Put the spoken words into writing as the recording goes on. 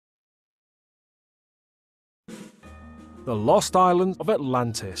The Lost Island of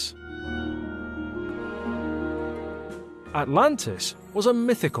Atlantis. Atlantis was a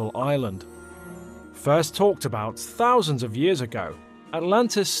mythical island. First talked about thousands of years ago,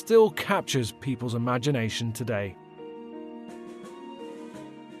 Atlantis still captures people's imagination today.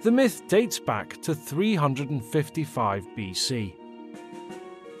 The myth dates back to 355 BC.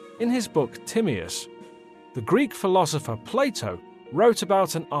 In his book Timaeus, the Greek philosopher Plato wrote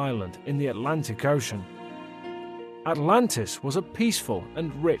about an island in the Atlantic Ocean. Atlantis was a peaceful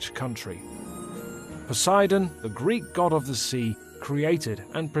and rich country. Poseidon, the Greek god of the sea, created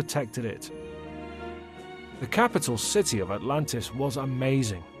and protected it. The capital city of Atlantis was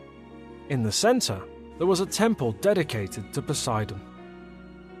amazing. In the center, there was a temple dedicated to Poseidon.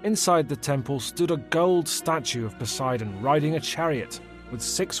 Inside the temple stood a gold statue of Poseidon riding a chariot with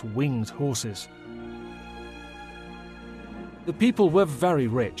 6 winged horses. The people were very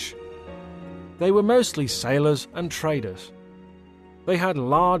rich. They were mostly sailors and traders. They had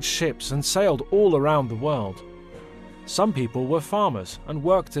large ships and sailed all around the world. Some people were farmers and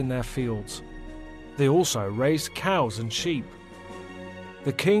worked in their fields. They also raised cows and sheep.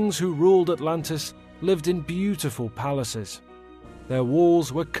 The kings who ruled Atlantis lived in beautiful palaces. Their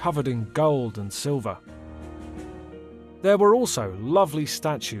walls were covered in gold and silver. There were also lovely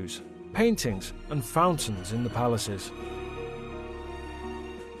statues, paintings, and fountains in the palaces.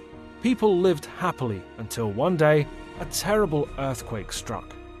 People lived happily until one day a terrible earthquake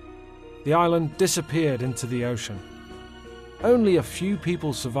struck. The island disappeared into the ocean. Only a few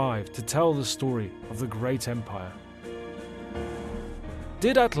people survived to tell the story of the great empire.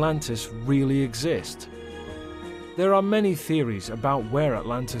 Did Atlantis really exist? There are many theories about where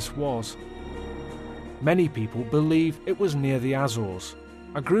Atlantis was. Many people believe it was near the Azores,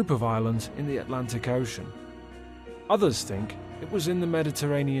 a group of islands in the Atlantic Ocean. Others think it was in the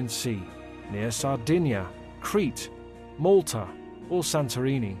Mediterranean Sea, near Sardinia, Crete, Malta, or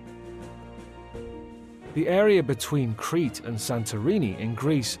Santorini. The area between Crete and Santorini in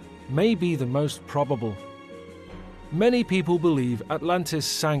Greece may be the most probable. Many people believe Atlantis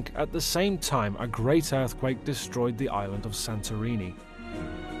sank at the same time a great earthquake destroyed the island of Santorini.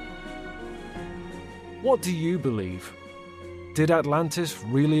 What do you believe? Did Atlantis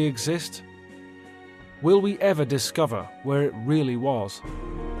really exist? Will we ever discover where it really was?